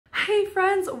Hey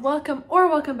friends,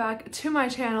 welcome back to my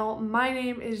channel. My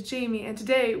name is Jamie and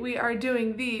today we are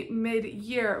doing the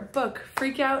mid-year book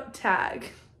freakout tag.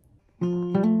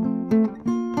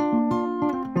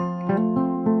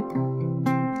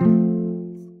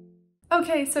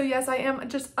 Okay, so yes, I am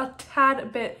just a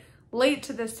tad bit late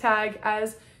to this tag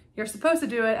as you're supposed to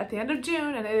do it at the end of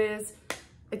June and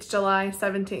it's July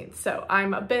 17th. So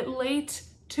I'm a bit late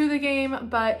to the game,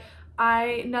 but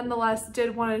I nonetheless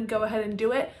did want to go ahead and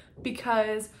do it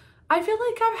because I feel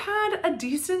like I've had a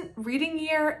decent reading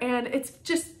year and it's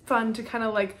just fun to kind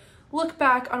of like look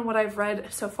back on what I've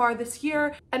read so far this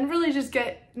year and really just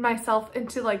get myself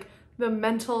into like the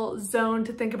mental zone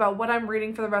to think about what I'm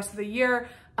reading for the rest of the year.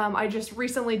 I just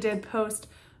recently did post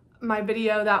my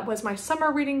video that was my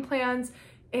summer reading plans,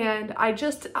 and I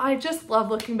just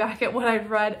love looking back at what I've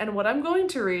read and what I'm going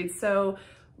to read. So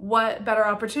what better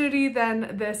opportunity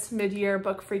than this mid-year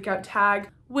book freakout tag,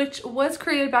 which was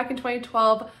created back in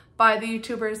 2012 by the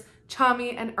YouTubers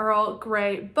Chami and Earl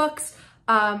Grey Books.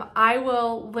 I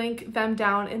will link them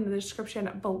down in the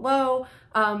description below,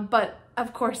 but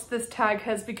of course this tag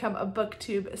has become a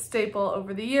BookTube staple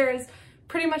over the years.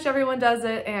 Pretty much everyone does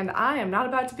it, and I am not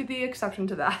about to be the exception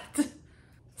to that.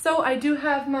 So I do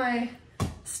have my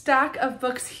stack of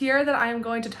books here that I am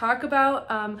going to talk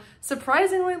about.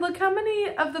 Surprisingly, look how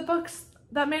many of the books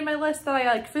that made my list that I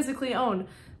like physically own.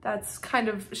 That's kind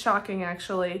of shocking,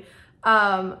 actually.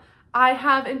 I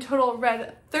have in total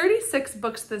read 36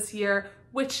 books this year,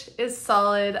 which is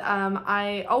solid.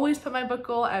 I always put my book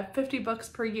goal at 50 books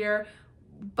per year,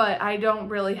 but I don't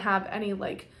really have any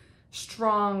like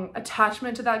strong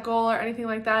attachment to that goal or anything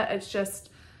like that. It's just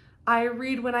I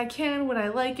read when I can, when I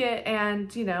like it,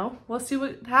 and you know, we'll see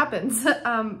what happens.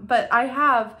 But I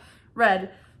have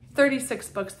read 36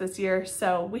 books this year,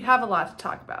 so we have a lot to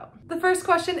talk about. The first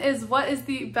question is, what is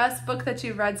the best book that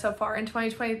you've read so far in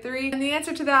 2023? And the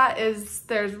answer to that is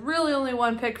there's really only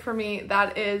one pick for me.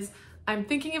 That is I'm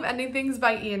Thinking of Ending Things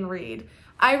by Ian Reid.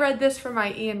 I read this for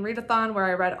my Ian Readathon where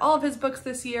I read all of his books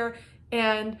this year,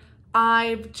 and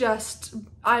I've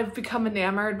become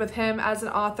enamored with him as an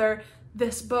author.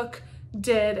 This book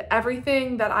did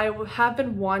everything that I have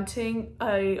been wanting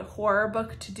a horror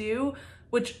book to do,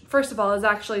 which first of all is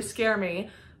actually scare me.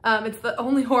 It's the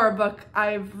only horror book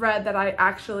I've read that I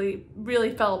actually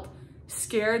really felt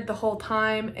scared the whole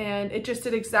time, and it just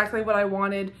did exactly what I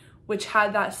wanted, which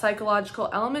had that psychological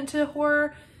element to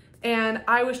horror. And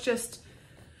I was just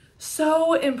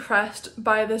so impressed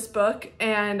by this book,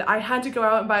 and I had to go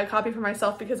out and buy a copy for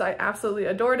myself because I absolutely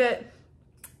adored it,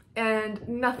 and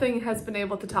nothing has been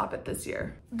able to top it this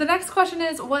year. The next question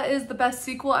is, what is the best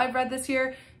sequel I've read this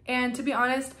year? And to be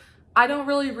honest, I don't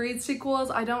really read sequels.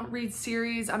 I don't read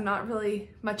series. I'm not really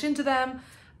much into them.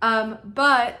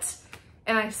 But,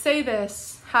 and I say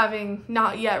this having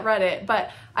not yet read it,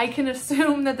 but I can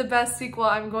assume that the best sequel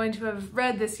I'm going to have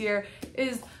read this year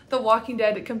is The Walking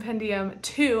Dead Compendium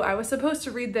 2. I was supposed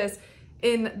to read this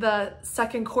in the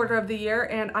second quarter of the year,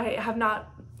 and I have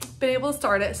not been able to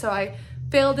start it, so I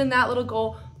failed in that little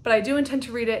goal, but I do intend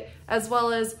to read it as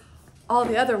well as all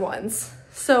the other ones.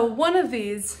 So one of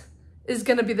these is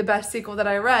gonna be the best sequel that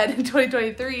I read in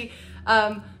 2023,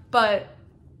 but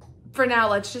for now,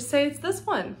 let's just say it's this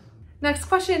one. Next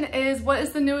question is, what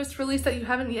is the newest release that you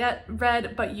haven't yet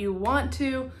read but you want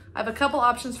to? I have a couple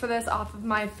options for this off of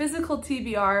my physical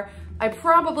TBR. I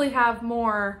probably have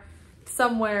more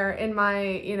somewhere in my,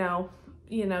 you know,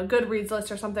 Goodreads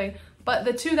list or something, but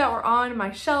the two that were on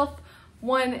my shelf,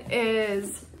 one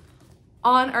is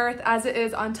On Earth as It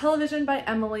Is on Television by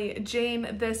Emily Jane.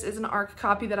 This is an ARC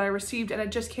copy that I received, and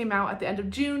it just came out at the end of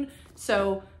June,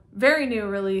 so very new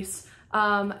release.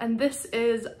 And this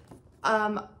is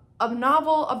a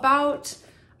novel about,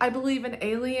 I believe, an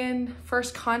alien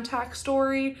first contact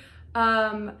story,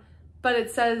 but it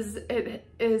says it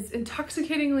is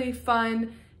intoxicatingly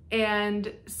fun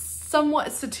and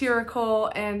somewhat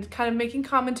satirical and kind of making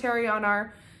commentary on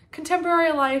our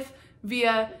contemporary life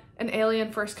via an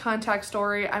alien first contact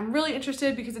story. I'm really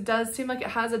interested because it does seem like it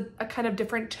has a kind of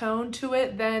different tone to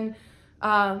it than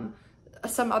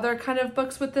some other kind of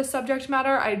books with this subject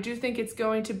matter. I do think it's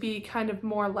going to be kind of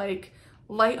more like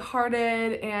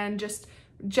lighthearted and just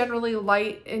generally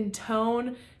light in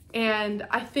tone, and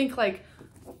I think like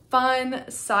fun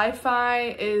sci-fi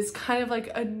is kind of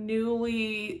like a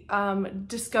newly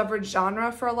discovered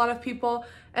genre for a lot of people,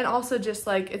 and also just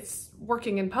like it's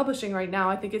working in publishing right now.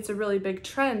 I think it's a really big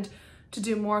trend to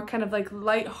do more kind of like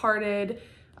lighthearted,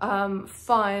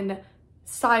 fun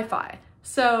sci-fi.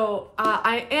 So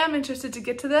I am interested to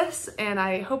get to this, and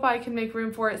I hope I can make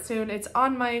room for it soon. It's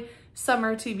on my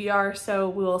summer TBR, so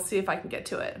we'll see if I can get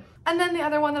to it. And then the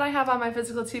other one that I have on my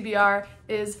physical TBR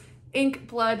is Ink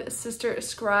Blood Sister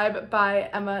Scribe by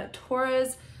Emma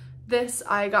Torres. This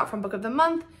I got from Book of the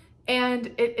Month,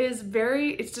 and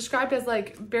it's described as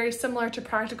like very similar to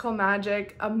Practical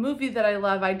Magic, a movie that I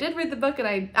love. I did read the book and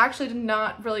I actually did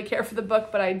not really care for the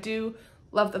book, but I do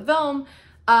love the film.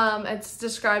 It's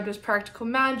described as practical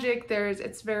magic.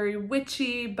 It's very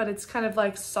witchy, but it's kind of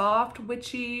like soft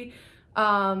witchy,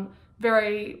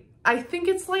 I think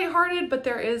it's lighthearted, but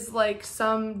there is like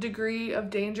some degree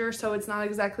of danger, so it's not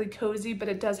exactly cozy, but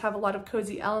it does have a lot of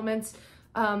cozy elements,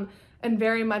 and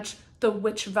very much the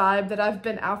witch vibe that I've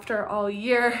been after all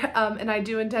year. And I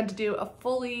do intend to do a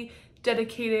fully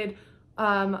dedicated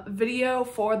video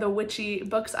for the witchy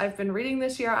books I've been reading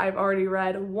this year. I've already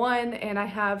read one, and I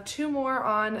have 2 more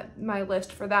on my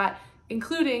list for that,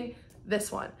 including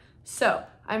this one. So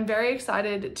I'm very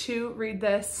excited to read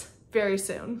this very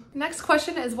soon. Next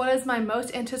question is, what is my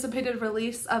most anticipated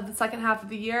release of the second half of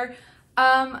the year?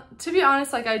 To be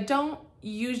honest, like I don't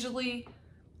usually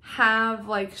have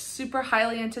like super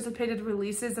highly anticipated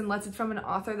releases unless it's from an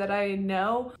author that I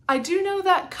know. I do know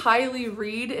that Kylie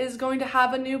Reid is going to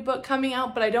have a new book coming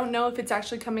out, but I don't know if it's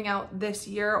actually coming out this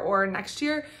year or next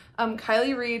year.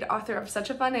 Kylie Reid, author of Such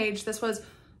a Fun Age. This was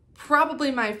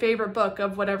probably my favorite book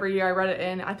of whatever year I read it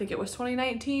in. I think it was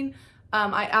 2019.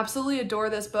 I absolutely adore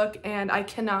this book, and I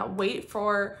cannot wait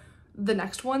for the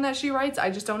next one that she writes.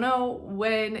 I just don't know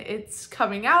when it's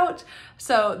coming out,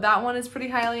 so that one is pretty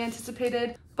highly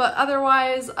anticipated. But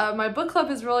otherwise, my book club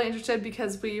is really interested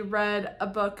because we read a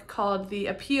book called The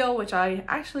Appeal, which I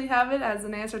actually have it as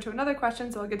an answer to another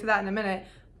question, so I'll get to that in a minute.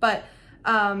 But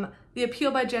The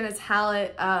Appeal by Janice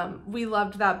Hallett, we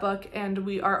loved that book, and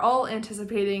we are all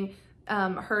anticipating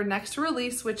her next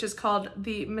release, which is called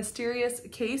The Mysterious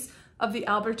Case of the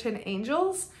Alberton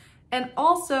Angels. And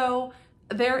also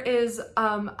there is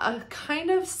a kind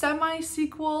of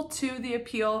semi-sequel to The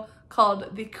Appeal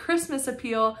called The Christmas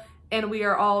Appeal, and we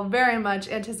are all very much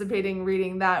anticipating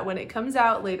reading that when it comes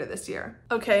out later this year.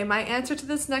 Okay, my answer to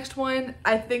this next one,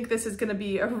 I think this is gonna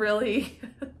be a really,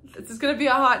 this is gonna be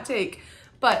a hot take.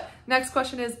 But next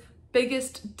question is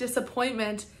biggest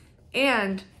disappointment,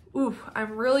 and ooh,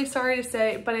 I'm really sorry to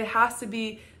say, but it has to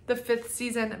be The Fifth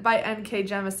Season by N.K.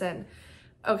 Jemisin.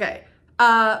 Okay,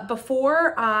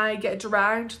 before I get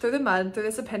dragged through the mud through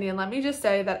this opinion, let me just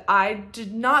say that I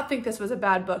did not think this was a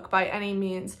bad book by any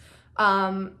means.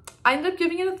 I ended up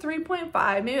giving it a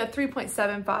 3.5, maybe a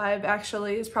 3.75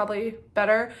 actually is probably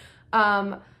better.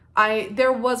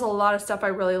 There was a lot of stuff I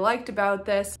really liked about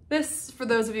this. This, for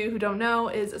those of you who don't know,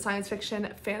 is a science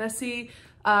fiction fantasy.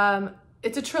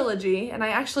 It's a trilogy, and I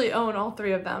actually own all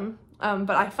 3 of them.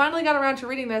 But I finally got around to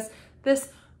reading this. This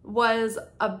was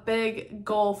a big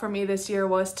goal for me this year,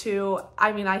 was to,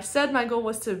 I said my goal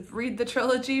was to read the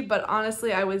trilogy, but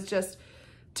honestly, I was just,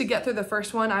 to get through the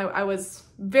first one, I was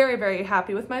very, very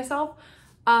happy with myself.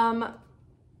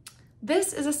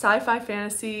 This is a sci-fi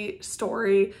fantasy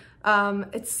story.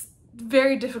 It's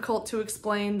very difficult to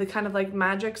explain the kind of like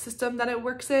magic system that it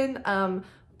works in,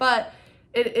 but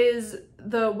it is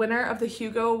the winner of the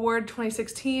Hugo Award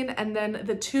 2016, and then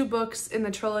the 2 books in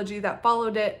the trilogy that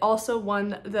followed it also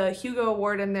won the Hugo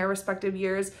Award in their respective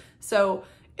years. So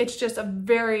it's just a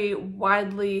very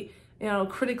widely,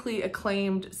 critically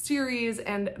acclaimed series,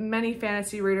 and many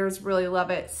fantasy readers really love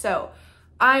it. So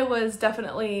I was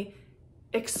definitely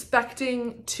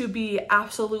expecting to be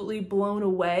absolutely blown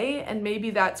away, and maybe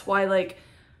that's why, like,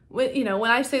 when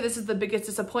I say this is the biggest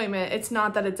disappointment, it's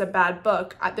not that it's a bad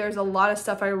book. There's a lot of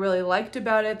stuff I really liked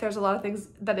about it. There's a lot of things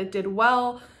that it did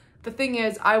well. The thing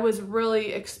is, I was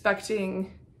really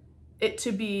expecting it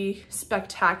to be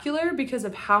spectacular because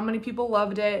of how many people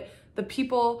loved it. The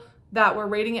people that were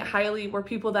rating it highly were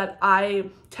people that I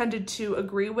tended to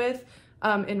agree with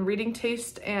in reading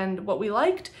taste and what we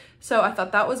liked. So I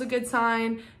thought that was a good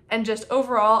sign. And just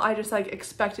overall, I just like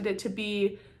expected it to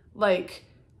be like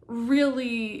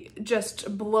really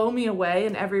just blow me away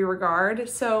in every regard.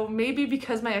 So maybe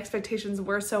because my expectations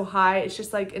were so high, it's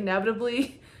just like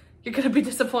inevitably you're gonna be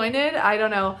disappointed. I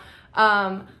don't know.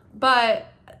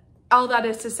 But all that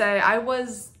is to say, I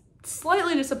was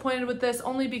slightly disappointed with this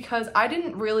only because I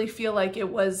didn't really feel like it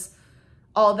was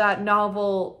all that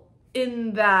novel,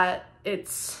 in that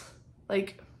it's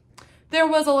like, there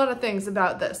was a lot of things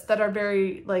about this that are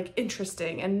very like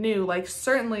interesting and new. Like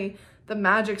certainly the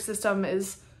magic system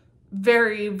is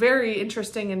very, very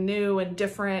interesting and new and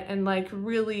different, and like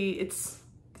really it's,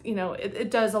 it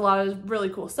does a lot of really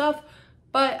cool stuff.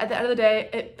 But at the end of the day,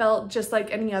 it felt just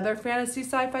like any other fantasy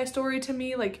sci-fi story to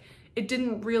me. Like it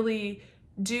didn't really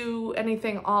do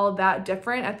anything all that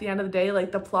different at the end of the day.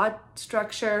 Like the plot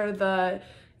structure, the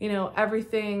you know,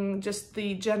 everything, just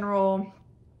the general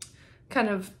kind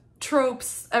of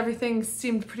tropes, everything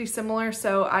seemed pretty similar.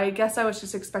 So I guess I was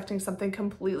just expecting something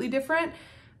completely different.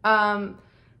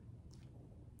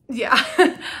 Yeah,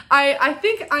 I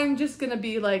think I'm just gonna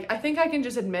be like, I think I can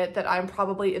just admit that I'm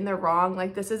probably in the wrong.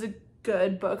 Like, this is a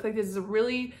good book. Like, this is a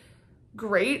really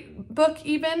great book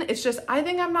even. It's just, I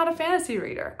think I'm not a fantasy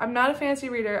reader. I'm not a fantasy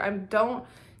reader. I don't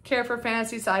care for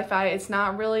fantasy sci-fi. It's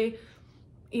not really,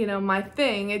 you know, my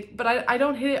thing. But I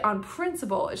don't hit it on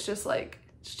principle. It's just like,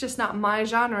 it's just not my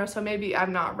genre. So maybe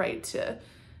I'm not right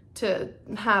to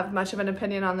have much of an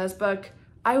opinion on this book.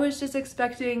 I was just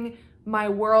expecting my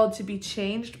world to be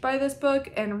changed by this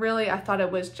book, and really I thought it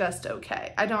was just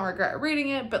okay. I don't regret reading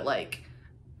it, but like,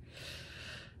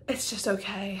 it's just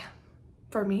okay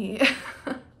for me.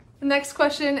 The next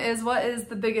question is, what is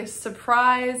the biggest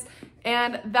surprise?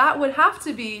 And that would have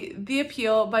to be The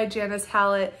Appeal by Janice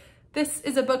Hallett. This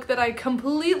is a book that I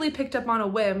completely picked up on a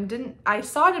whim. I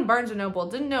saw it in Barnes & Noble,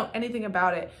 didn't know anything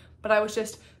about it, but I was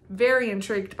just very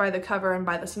intrigued by the cover and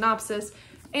by the synopsis.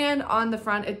 And on the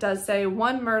front, it does say,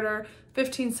 1 murder,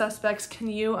 15 suspects, can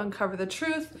you uncover the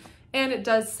truth? And it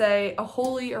does say a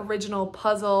wholly original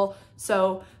puzzle.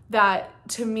 So that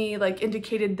to me like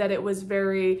indicated that it was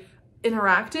very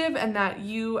interactive and that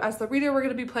you as the reader were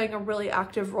going to be playing a really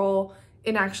active role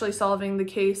in actually solving the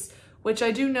case, which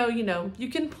I do know, you know, you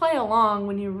can play along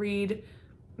when you read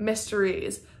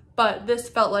mysteries, but this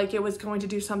felt like it was going to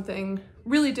do something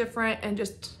really different and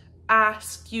just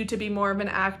ask you to be more of an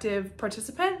active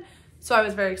participant. So I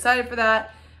was very excited for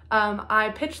that.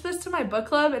 I pitched this to my book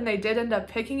club and they did end up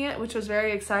picking it, which was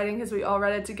very exciting because we all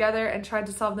read it together and tried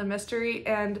to solve the mystery.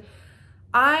 And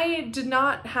I did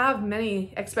not have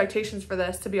many expectations for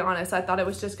this, to be honest. I thought it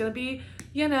was just gonna be,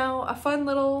 you know, a fun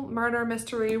little murder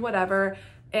mystery, whatever.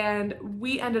 And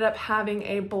we ended up having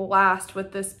a blast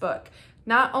with this book.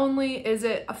 Not only is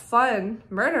it a fun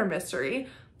murder mystery,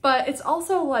 but it's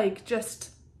also like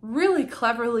just really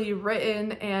cleverly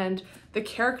written, and the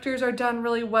characters are done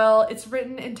really well. It's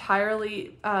written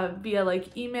entirely via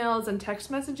like emails and text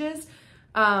messages.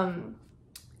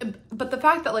 But the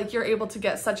fact that like you're able to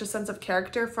get such a sense of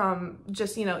character from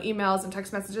just, you know, emails and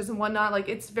text messages and whatnot, like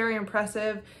it's very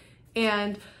impressive.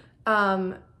 And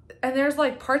there's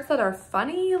like parts that are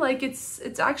funny. Like it's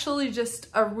actually just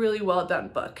a really well done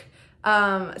book.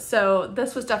 So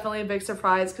this was definitely a big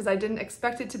surprise because I didn't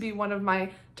expect it to be one of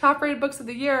my top rated books of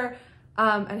the year.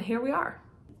 And here we are.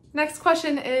 Next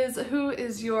question is, who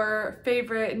is your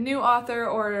favorite new author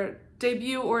or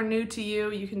debut or new to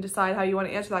you? You can decide how you want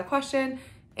to answer that question.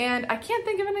 And I can't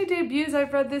think of any debuts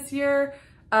I've read this year,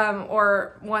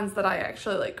 or ones that I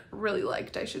actually like really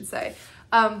liked, I should say.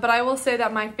 But I will say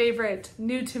that my favorite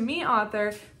new to me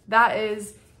author, that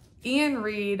is Ian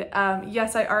Reid.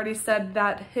 Yes, I already said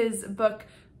that his book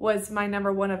was my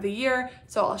 #1 of the year,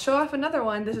 so I'll show off another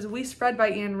one. This is We Spread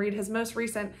by Ian Reid, his most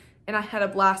recent, and I had a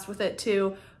blast with it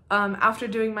too. After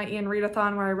doing my Ian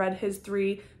Readathon where I read his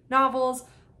 3 novels,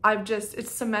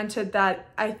 it's cemented that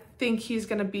I think he's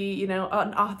gonna be, you know,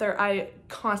 an author I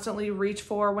constantly reach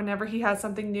for. Whenever he has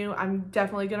something new, I'm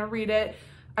definitely gonna read it.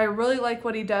 I really like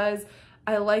what he does.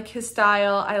 I like his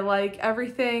style. I like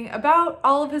everything about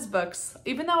all of his books.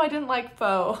 Even though I didn't like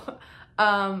Foe,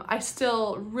 I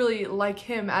still really like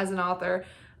him as an author.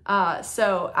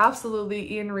 So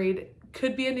absolutely, Ian Reid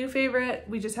could be a new favorite.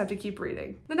 We just have to keep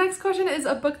reading. The next question is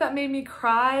a book that made me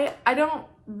cry. I don't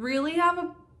really have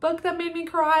a book that made me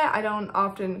cry. I don't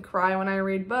often cry when I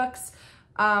read books.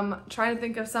 Trying to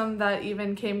think of some that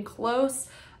even came close.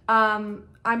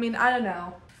 I mean, I don't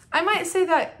know. I might say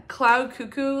that Cloud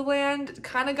Cuckoo Land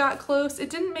kind of got close. It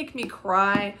didn't make me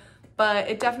cry, but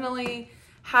it definitely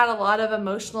had a lot of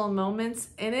emotional moments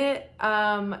in it.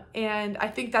 And I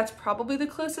think that's probably the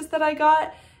closest that I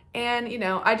got. And, you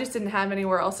know, I just didn't have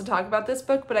anywhere else to talk about this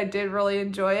book, but I did really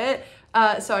enjoy it.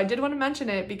 So I did want to mention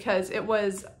it because it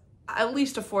was at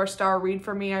least a 4-star read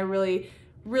for me. I really,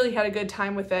 really had a good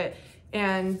time with it.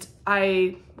 And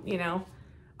I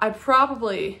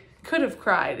probably could have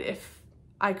cried if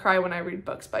I cry when I read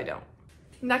books, but I don't.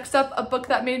 Next up, a book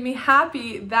that made me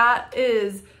happy, that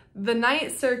is The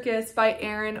Night Circus by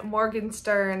Erin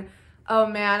Morgenstern. Oh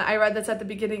man, I read this at the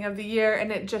beginning of the year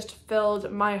and it just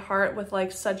filled my heart with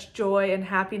like such joy and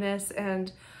happiness,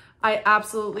 and I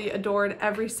absolutely adored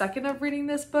every second of reading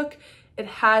this book. It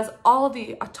has all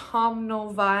the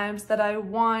autumnal vibes that I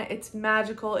want. It's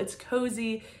magical, it's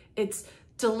cozy, it's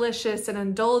delicious and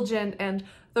indulgent, and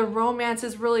the romance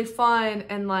is really fun,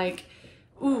 and like,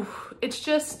 ooh,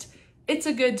 it's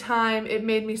a good time. It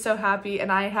made me so happy,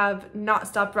 and I have not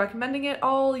stopped recommending it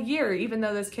all year, even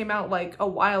though this came out like a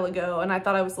while ago and I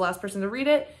thought I was the last person to read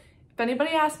it. If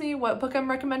anybody asks me what book I'm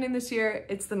recommending this year,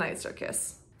 it's The Night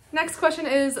Circus. Next question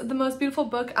is the most beautiful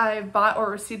book I've bought or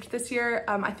received this year.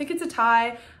 I think it's a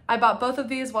tie. I bought both of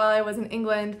these while I was in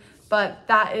England, but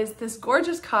that is this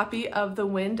gorgeous copy of The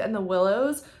Wind and the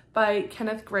Willows by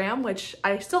Kenneth Grahame, which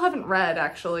I still haven't read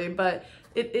actually, but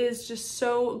it is just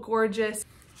so gorgeous.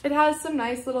 It has some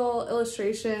nice little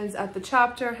illustrations at the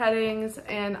chapter headings,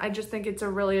 and I just think it's a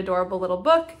really adorable little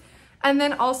book. And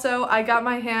then also I got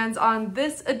my hands on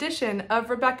this edition of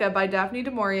Rebecca by Daphne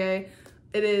du Maurier.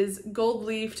 It is gold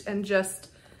leafed and just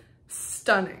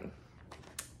stunning.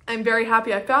 I'm very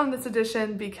happy I found this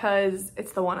edition because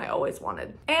it's the one I always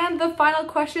wanted. And the final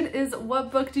question is,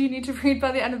 what book do you need to read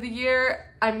by the end of the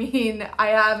year? I mean, I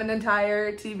have an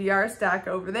entire TBR stack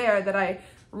over there that I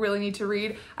really need to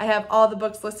read. I have all the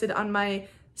books listed on my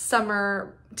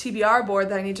summer TBR board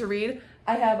that I need to read.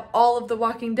 I have all of The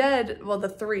Walking Dead, well, the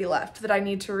 3 left that I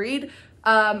need to read.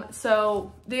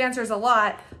 So the answer is a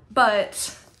lot,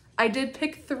 but I did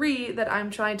pick 3 that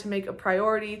I'm trying to make a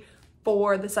priority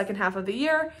for the second half of the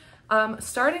year,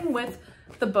 starting with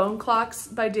The Bone Clocks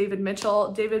by David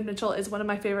Mitchell. David Mitchell is one of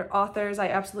my favorite authors. I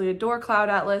absolutely adore Cloud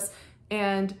Atlas,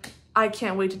 and I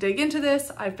can't wait to dig into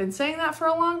this. I've been saying that for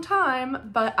a long time,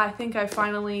 but I think I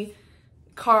finally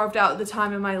carved out the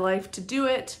time in my life to do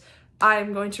it.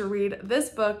 I'm going to read this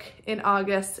book in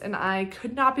August, and I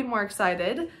could not be more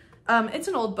excited. It's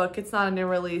an old book, it's not a new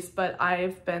release, but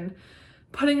I've been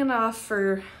putting it off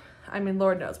for, I mean,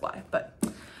 Lord knows why, but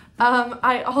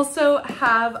I also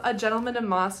have A Gentleman in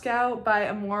Moscow by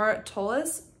Amor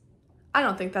Towles. I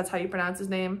don't think that's how you pronounce his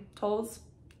name. Towles?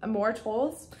 Amor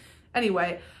Towles?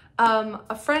 Anyway,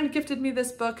 a friend gifted me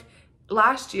this book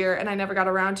last year and I never got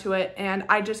around to it, and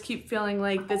I just keep feeling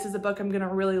like this is a book I'm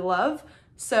gonna really love.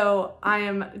 So I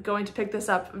am going to pick this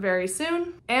up very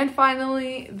soon. And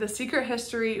finally, The Secret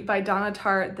History by Donna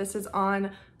Tartt. This is on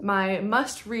my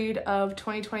must read of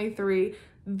 2023.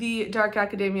 The Dark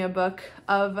Academia book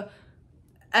of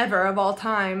all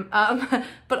time.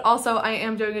 But also I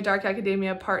am doing a Dark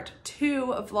Academia Part 2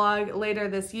 vlog later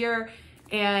this year,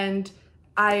 and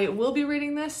I will be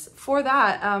reading this for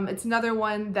that. It's another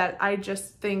one that I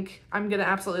just think I'm gonna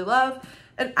absolutely love.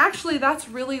 And actually that's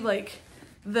really like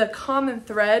the common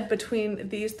thread between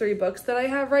these 3 books that I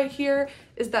have right here,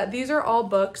 is that these are all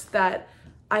books that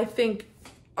I think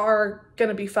are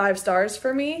gonna be 5 stars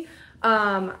for me.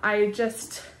 I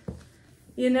just,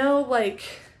 you know, like,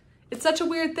 it's such a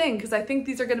weird thing because I think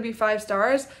these are gonna be 5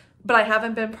 stars, but I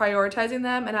haven't been prioritizing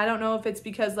them, and I don't know if it's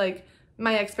because like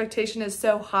my expectation is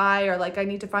so high, or like I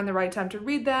need to find the right time to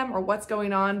read them, or what's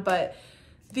going on, but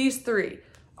these 3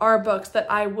 are books that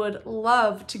I would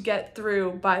love to get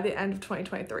through by the end of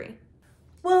 2023.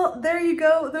 Well, there you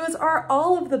go. Those are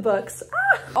all of the books.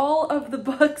 All of the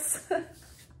books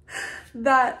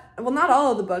that, well, not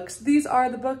all of the books. These are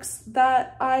the books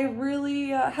that I really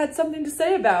had something to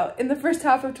say about in the first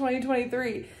half of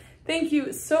 2023. Thank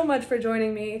you so much for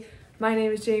joining me. My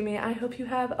name is Jamie. I hope you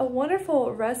have a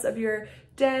wonderful rest of your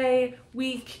day,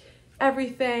 week,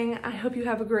 everything. I hope you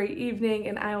have a great evening,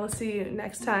 and I will see you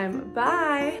next time.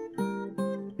 Bye.